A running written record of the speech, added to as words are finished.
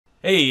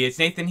Hey, it's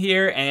Nathan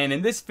here, and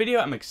in this video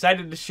I'm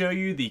excited to show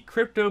you the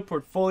Crypto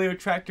Portfolio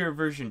Tracker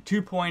version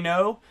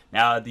 2.0.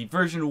 Now, the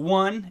version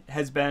 1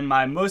 has been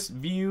my most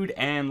viewed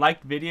and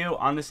liked video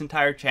on this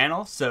entire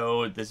channel,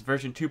 so this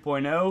version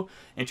 2.0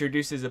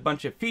 introduces a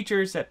bunch of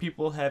features that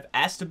people have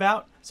asked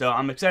about, so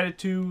I'm excited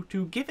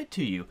to give it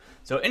to you.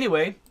 So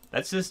anyway,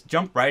 let's just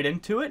jump right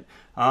into it.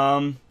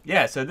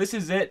 Yeah, so this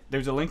is it.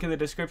 There's a link in the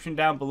description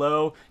down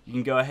below. You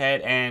can go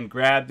ahead and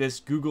grab this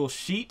Google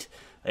Sheet.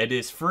 It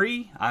is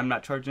free. I'm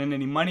not charging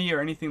any money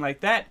or anything like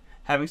that.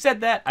 Having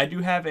said that, I do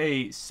have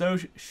a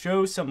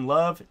show some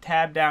love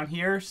tab down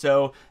here.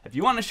 So if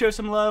you want to show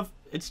some love,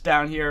 it's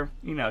down here.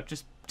 You know,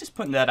 just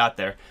putting that out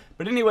there.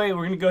 But anyway,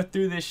 we're going to go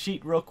through this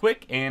sheet real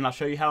quick and I'll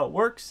show you how it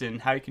works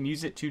and how you can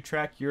use it to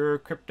track your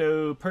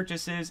crypto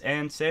purchases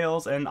and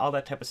sales and all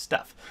that type of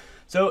stuff.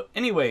 So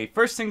anyway,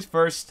 first things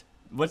first,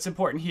 what's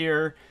important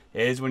here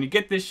is when you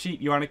get this sheet,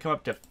 you want to come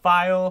up to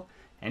File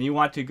and you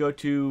want to go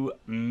to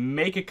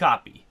Make a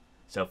Copy.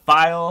 So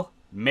File,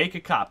 Make a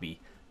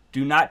Copy.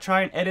 Do not try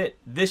and edit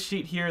this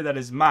sheet here that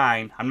is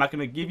mine. I'm not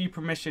going to give you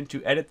permission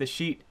to edit the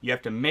sheet. You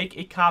have to make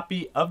a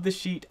copy of the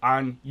sheet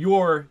on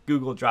your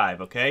Google Drive,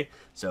 okay?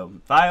 So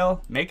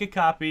File, Make a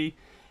Copy,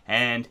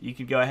 and you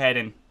can go ahead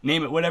and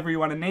name it whatever you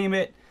want to name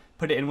it.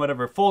 Put it in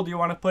whatever folder you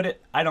want to put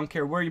it. I don't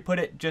care where you put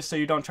it, just so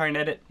you don't try and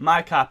edit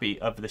my copy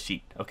of the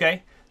sheet,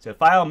 okay? So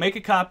File, Make a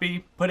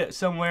Copy, put it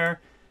somewhere,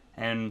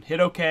 and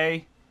hit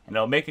OK. And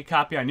it'll make a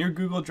copy on your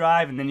Google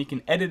Drive, and then you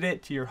can edit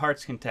it to your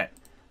heart's content.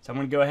 So I'm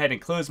going to go ahead and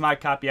close my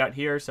copy out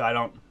here so I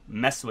don't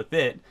mess with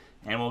it,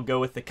 and we'll go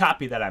with the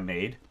copy that I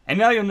made. And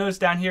now you'll notice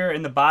down here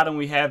in the bottom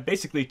we have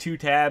basically two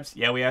tabs.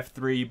 Yeah, we have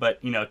three,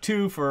 but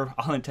two for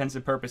all intents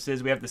and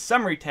purposes. We have the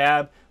Summary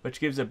tab,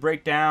 which gives a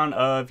breakdown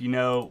of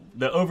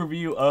the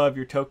overview of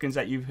your tokens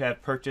that you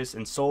have purchased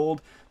and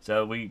sold.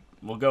 So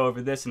we'll go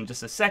over this in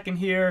just a second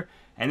here.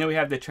 And then we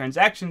have the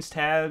Transactions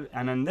tab,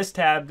 and on this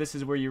tab, this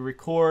is where you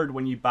record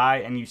when you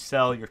buy and you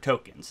sell your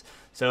tokens.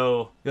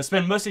 So you'll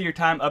spend most of your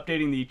time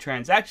updating the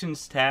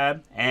Transactions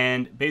tab,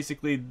 and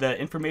basically the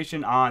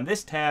information on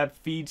this tab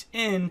feeds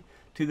in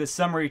to the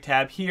Summary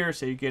tab here,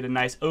 so you get a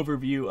nice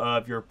overview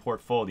of your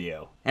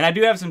portfolio. And I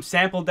do have some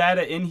sample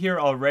data in here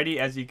already,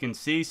 as you can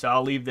see, so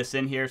I'll leave this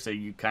in here so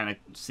you kind of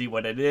see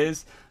what it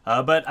is.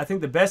 But I think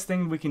the best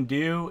thing we can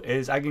do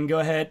is I can go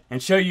ahead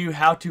and show you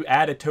how to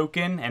add a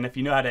token, and if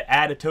you know how to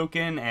add a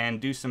token and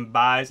do some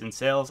buys and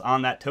sales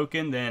on that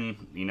token,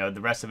 then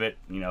the rest of it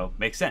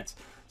makes sense.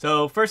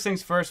 So first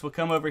things first, we'll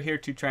come over here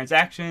to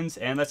Transactions,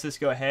 and let's just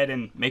go ahead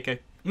and make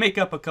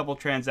up a couple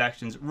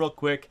transactions real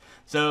quick.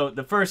 So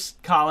the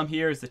first column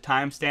here is the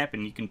timestamp,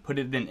 and you can put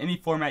it in any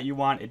format you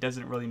want. It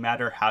doesn't really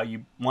matter how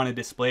you want to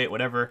display it,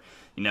 whatever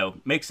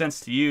makes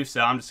sense to you.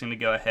 So I'm just going to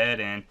go ahead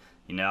and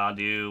I'll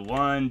do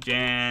 1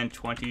 Jan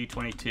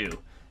 2022,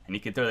 and you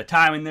can throw the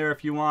time in there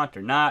if you want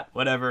or not,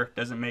 whatever,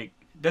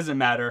 doesn't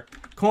matter.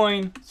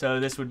 Coin, so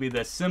this would be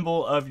the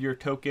symbol of your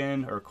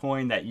token or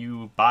coin that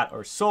you bought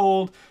or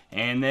sold,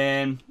 and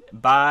then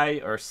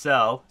buy or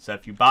sell. So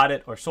if you bought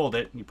it or sold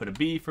it, you put a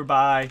B for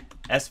buy,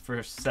 S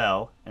for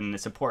sell, and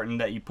it's important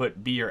that you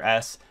put B or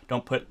S.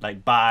 Don't put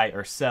like buy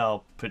or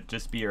sell, put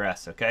just B or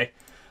S, okay?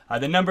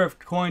 The number of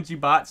coins you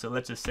bought, so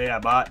let's just say I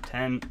bought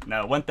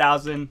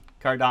 1,000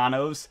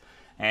 Cardanos,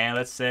 and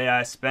let's say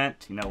I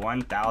spent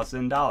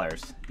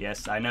 $1,000.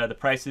 Yes, I know the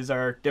prices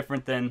are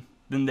different than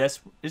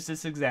this is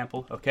this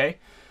example, okay?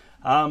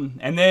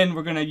 And then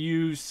we're gonna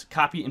use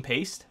copy and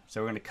paste.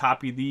 So we're gonna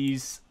copy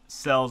these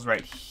cells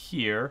right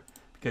here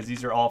because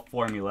these are all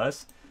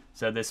formulas.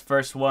 So this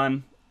first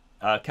one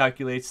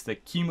calculates the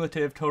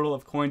cumulative total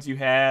of coins you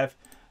have,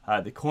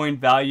 the coin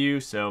value.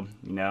 So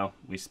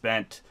we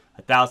spent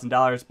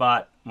 $1,000,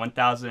 bought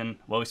 1,000.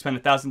 Well, we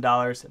spent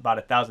 $1,000, bought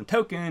 1,000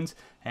 tokens,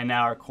 and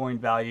now our coin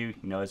value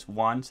is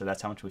 1. So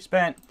that's how much we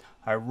spent.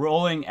 Our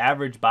rolling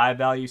average buy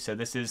value. So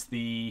this is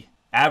the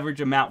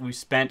average amount we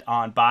spent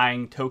on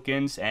buying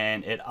tokens,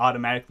 and it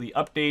automatically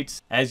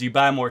updates as you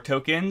buy more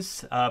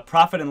tokens.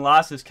 Profit and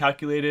loss is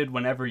calculated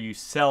whenever you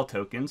sell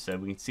tokens, so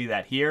we can see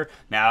that here.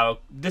 Now,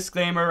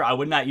 disclaimer, I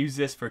would not use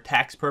this for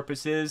tax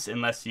purposes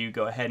unless you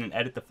go ahead and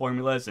edit the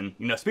formulas and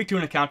speak to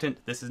an accountant.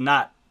 This is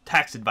not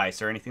tax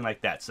advice or anything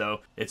like that, so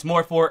it's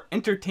more for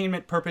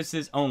entertainment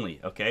purposes only,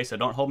 okay? So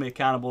don't hold me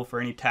accountable for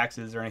any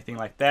taxes or anything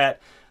like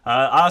that.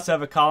 I also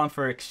have a column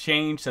for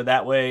exchange, so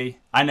that way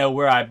I know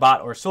where I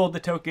bought or sold the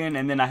token,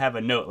 and then I have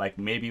a note like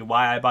maybe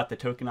why I bought the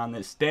token on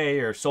this day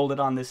or sold it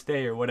on this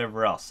day or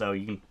whatever else. So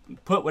you can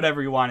put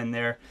whatever you want in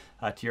there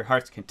to your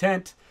heart's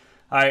content.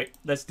 All right,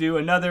 let's do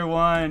another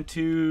one,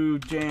 2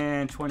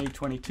 Jan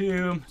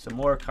 2022, some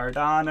more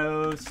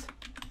Cardanos.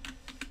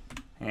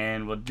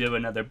 And we'll do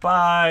another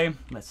buy.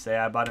 Let's say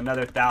I bought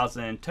another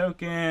 1,000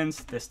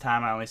 tokens. This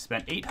time I only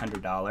spent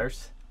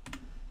 $800.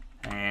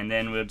 And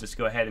then we'll just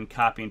go ahead and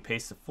copy and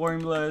paste the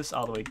formulas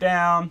all the way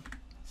down.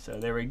 So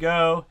there we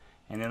go.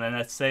 And then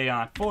let's say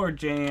on 4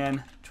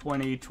 Jan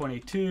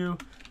 2022,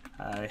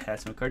 I had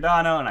some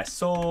Cardano and I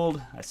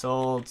sold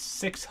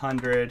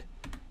 600,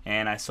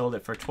 and I sold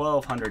it for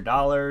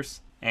 $1,200.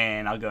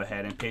 And I'll go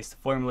ahead and paste the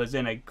formulas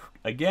in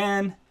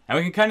again. And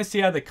we can kind of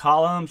see how the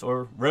columns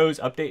or rows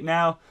update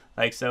now.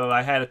 Like, so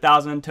I had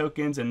 1,000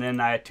 tokens, and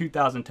then I had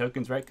 2,000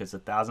 tokens, right? Because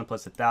 1,000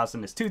 plus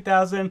 1,000 is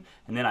 2,000.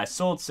 And then I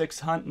sold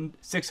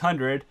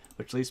 600,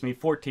 which leaves me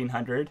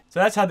 1,400. So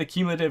that's how the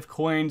cumulative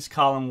coins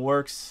column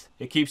works.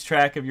 It keeps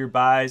track of your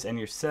buys and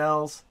your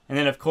sells. And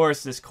then, of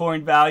course, this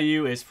coin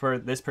value is for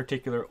this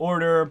particular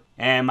order.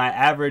 And my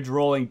average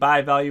rolling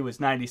buy value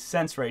was 90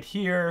 cents right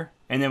here.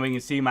 And then we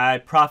can see my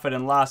profit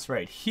and loss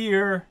right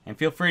here. And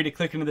feel free to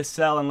click into the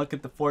cell and look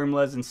at the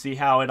formulas and see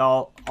how it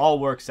all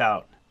works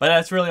out. But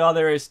that's really all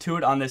there is to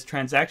it on this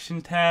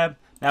transaction tab.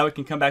 Now we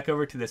can come back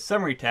over to the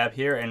summary tab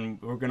here,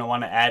 and we're going to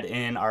want to add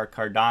in our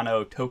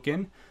Cardano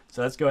token.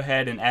 So let's go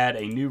ahead and add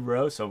a new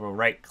row. So we'll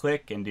right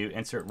click and do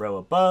insert row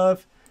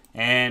above,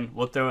 and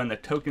we'll throw in the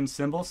token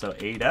symbol, so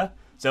ADA.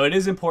 So it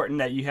is important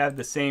that you have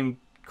the same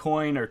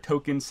coin or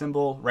token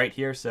symbol right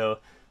here. So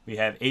we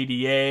have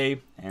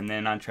ADA, and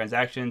then on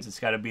transactions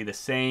it's got to be the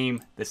same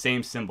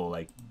symbol,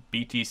 like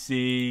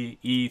BTC,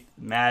 ETH,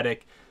 Matic.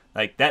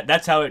 Like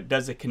that's how it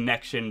does a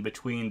connection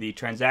between the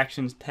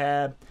transactions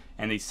tab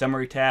and the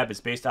summary tab.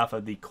 Is based off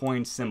of the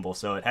coin symbol,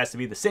 so it has to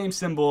be the same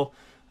symbol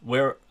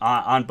where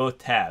on both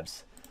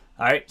tabs.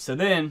 All right, so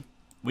then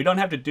we don't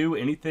have to do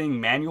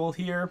anything manual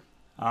here.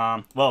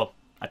 Well,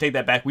 I take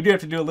that back. We do have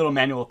to do a little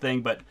manual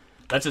thing, but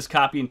let's just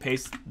copy and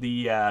paste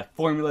the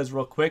formulas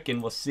real quick,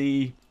 and we'll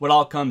see what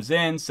all comes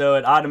in. So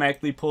it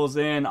automatically pulls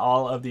in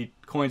all of the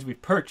coins we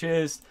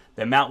purchased,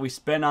 the amount we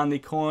spent on the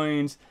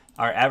coins,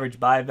 our average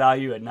buy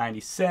value at 90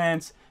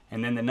 cents,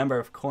 and then the number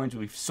of coins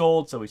we've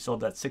sold. So we sold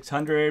that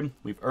 600.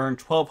 We've earned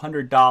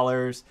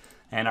 $1,200,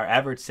 and our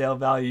average sale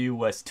value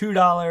was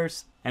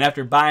 $2. And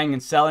after buying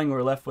and selling,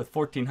 we're left with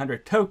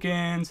 1,400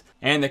 tokens,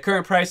 and the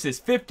current price is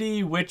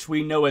 50, which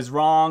we know is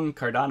wrong.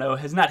 Cardano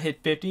has not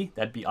hit 50.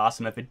 That'd be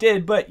awesome if it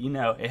did, but you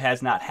know, it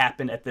has not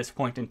happened at this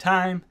point in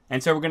time.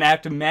 And so we're gonna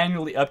have to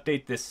manually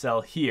update this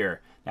cell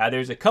here. Now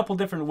there's a couple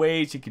different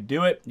ways you could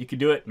do it. You could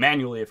do it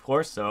manually, of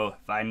course. So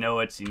if I know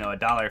it's,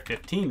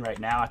 $1.15 right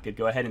now, I could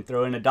go ahead and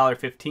throw in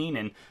 $1.15,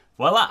 and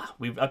voila,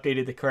 we've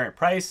updated the current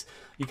price.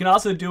 You can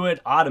also do it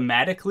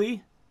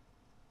automatically,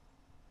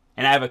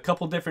 and I have a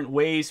couple different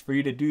ways for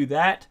you to do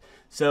that.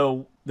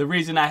 So the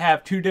reason I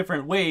have two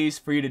different ways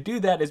for you to do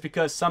that is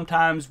because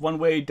sometimes one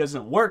way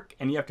doesn't work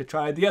and you have to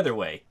try the other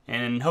way.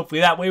 And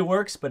hopefully that way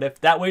works, but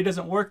if that way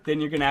doesn't work, then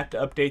you're gonna have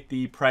to update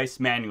the price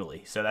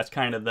manually. So that's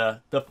kind of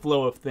the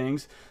flow of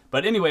things.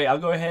 But anyway, I'll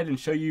go ahead and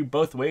show you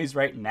both ways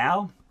right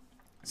now.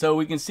 So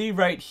we can see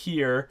right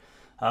here,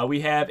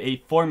 we have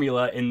a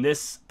formula in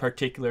this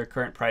particular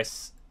current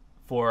price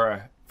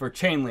for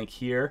Chainlink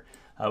here.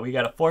 We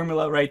got a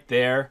formula right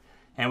there.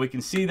 And we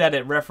can see that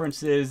it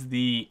references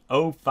the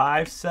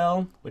 05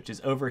 cell, which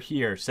is over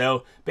here.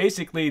 So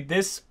basically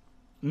this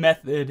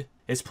method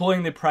is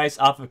pulling the price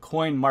off of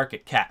coin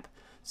market cap.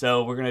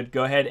 So we're going to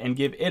go ahead and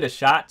give it a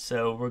shot.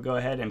 So we'll go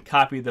ahead and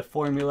copy the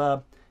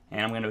formula,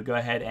 and I'm going to go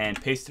ahead and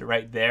paste it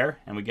right there.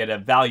 And we get a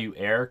value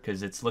error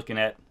because it's looking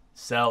at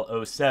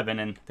cell 07,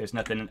 and there's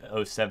nothing in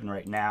 07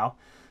 right now.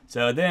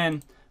 So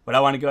then what I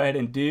want to go ahead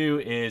and do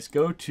is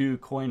go to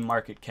coin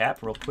market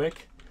cap real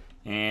quick,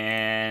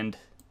 and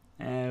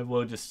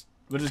we'll just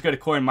go to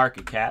coin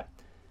market cap,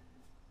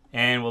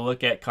 and we'll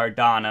look at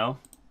Cardano.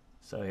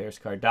 So here's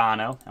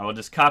Cardano, and we'll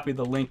just copy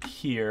the link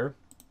here,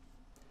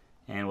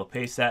 and we'll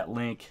paste that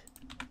link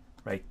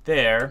right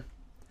there,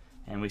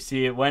 and we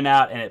see it went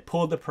out and it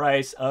pulled the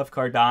price of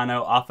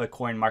Cardano off of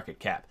coin market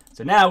cap.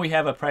 So now we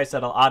have a price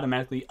that'll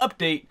automatically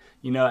update,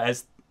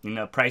 as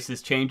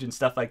prices change and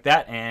stuff like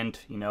that, and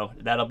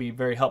that'll be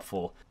very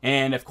helpful.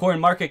 And if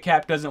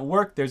CoinMarketCap doesn't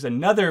work, there's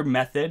another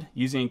method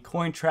using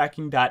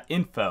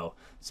cointracking.info.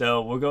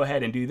 So we'll go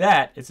ahead and do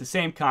that. It's the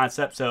same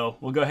concept, so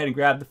we'll go ahead and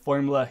grab the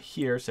formula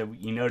here. So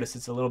you notice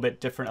it's a little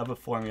bit different of a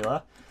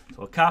formula. So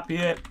we'll copy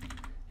it,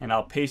 and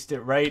I'll paste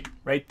it right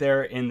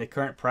there in the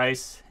current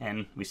price,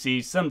 and we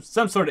see some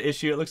sort of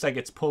issue. It looks like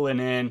it's pulling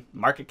in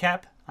market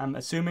cap, I'm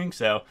assuming.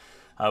 So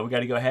we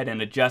got to go ahead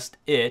and adjust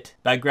it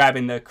by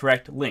grabbing the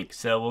correct link.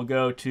 So we'll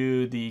go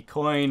to the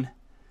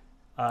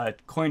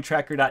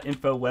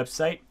cointracker.info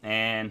website,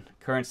 and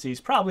currency is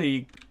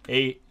probably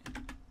ADA.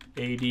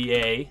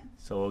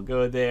 So we'll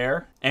go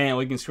there, and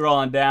we can scroll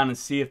on down and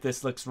see if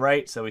this looks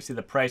right. So we see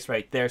the price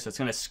right there. So it's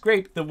going to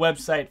scrape the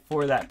website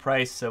for that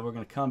price. So we're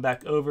going to come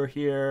back over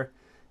here,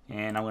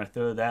 and I'm going to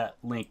throw that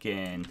link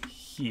in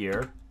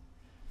here.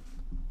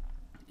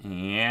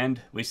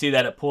 And we see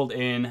that it pulled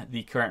in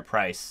the current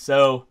price.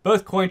 So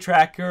both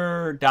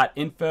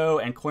cointracker.info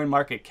and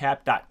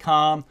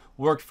coinmarketcap.com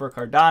worked for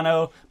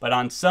Cardano, but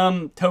on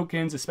some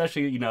tokens,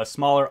 especially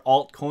smaller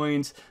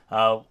altcoins,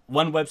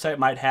 one website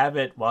might have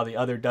it while the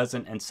other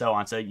doesn't, and so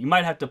on. So you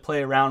might have to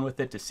play around with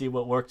it to see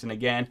what works. And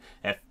again,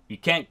 if you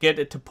can't get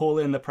it to pull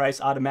in the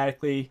price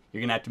automatically, you're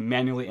gonna have to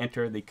manually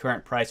enter the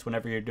current price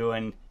whenever you're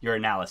doing your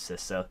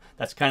analysis. So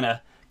that's kind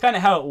of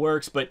how it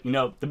works. But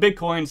the big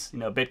coins,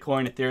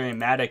 Bitcoin,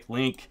 Ethereum, Matic,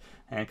 Link,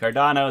 and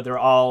Cardano, they're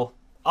all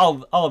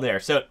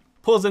there. So it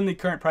pulls in the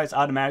current price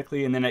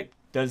automatically, and then it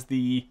does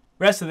the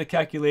rest of the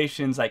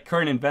calculations like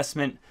current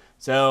investment.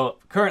 So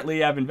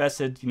currently I've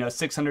invested,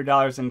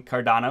 $600 in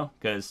Cardano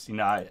because,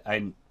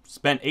 I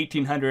spent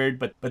 $1,800,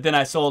 but then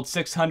I sold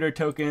 600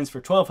 tokens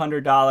for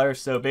 $1,200.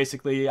 So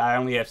basically I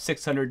only have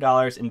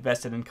 $600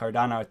 invested in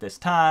Cardano at this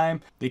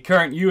time. The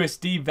current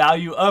USD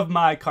value of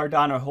my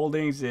Cardano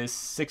holdings is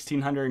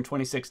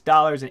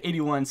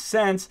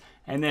 $1,626.81.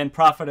 And then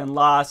profit and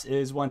loss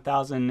is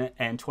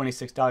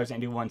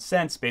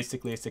 $1,026.81.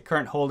 Basically, it's the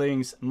current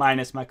holdings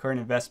minus my current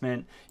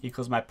investment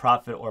equals my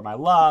profit or my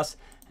loss.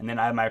 And then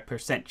I have my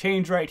percent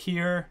change right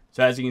here.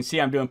 So as you can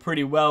see, I'm doing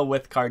pretty well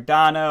with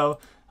Cardano.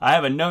 I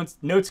have a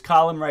notes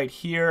column right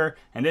here,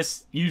 and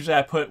this usually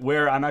I put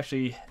where I'm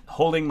actually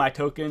holding my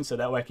tokens so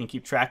that way I can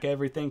keep track of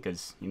everything,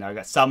 because I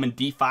got some in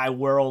DeFi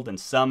world and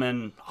some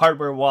in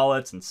hardware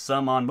wallets and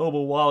some on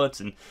mobile wallets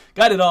and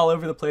got it all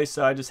over the place.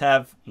 So I just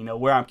have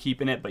where I'm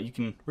keeping it, but you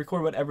can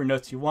record whatever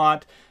notes you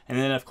want. And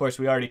then of course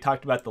we already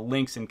talked about the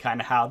links and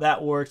kind of how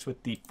that works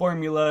with the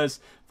formulas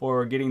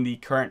for getting the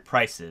current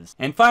prices.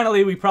 And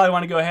finally, we probably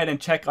want to go ahead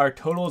and check our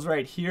totals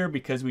right here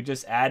because we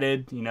just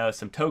added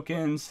some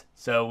tokens.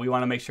 So we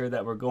want to make sure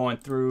that we're going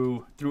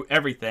through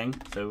everything.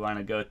 So we want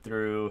to go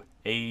through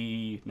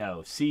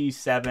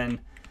C7,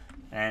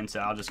 and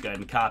so I'll just go ahead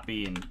and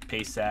copy and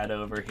paste that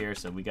over here.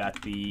 So we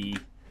got the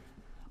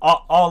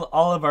all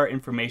of our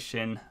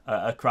information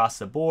across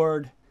the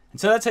board. And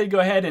so that's how you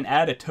go ahead and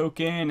add a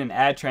token and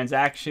add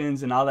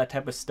transactions and all that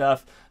type of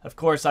stuff. Of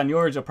course, on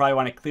yours, you'll probably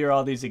want to clear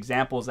all these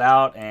examples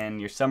out and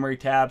your summary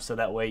tab, so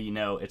that way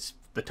it's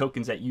the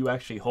tokens that you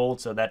actually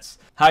hold. So that's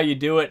how you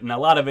do it. And a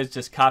lot of it's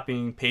just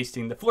copying and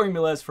pasting the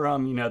formulas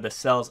from the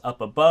cells up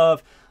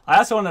above. I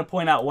also want to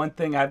point out one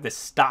thing. I have this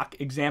stock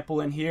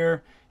example in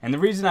here, and the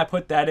reason I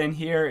put that in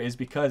here is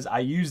because I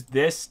use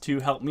this to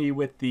help me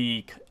with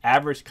the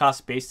average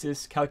cost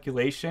basis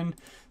calculation.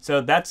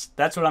 So that's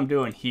what I'm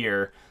doing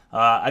here.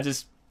 I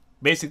just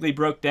basically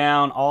broke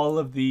down all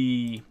of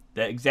the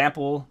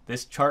example,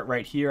 this chart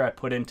right here, I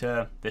put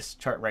into this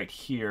chart right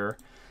here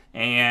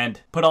and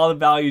put all the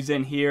values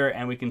in here,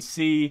 and we can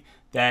see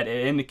that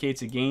it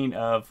indicates a gain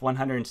of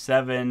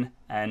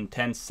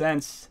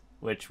 107.10,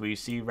 which we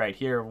see right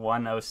here,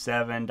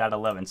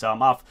 107.11. So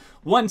I'm off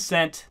 1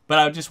 cent, but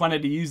I just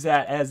wanted to use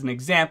that as an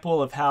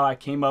example of how I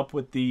came up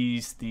with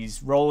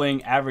these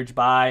rolling average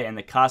buy and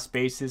the cost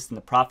basis and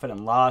the profit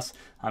and loss.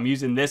 I'm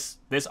using this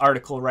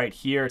article right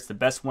here. It's the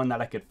best one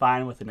that I could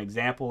find with an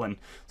example, and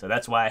so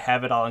that's why I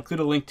have it. I'll include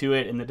a link to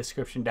it in the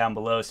description down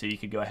below, so you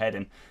could go ahead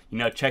and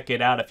check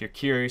it out if you're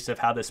curious of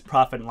how this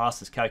profit and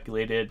loss is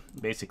calculated.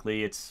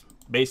 Basically, it's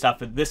based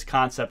off of this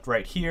concept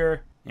right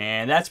here.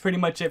 And that's pretty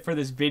much it for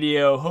this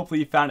video.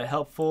 Hopefully you found it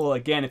helpful.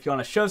 Again, if you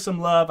want to show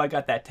some love, I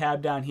got that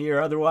tab down here.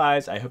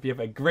 Otherwise, I hope you have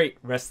a great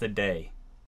rest of the day.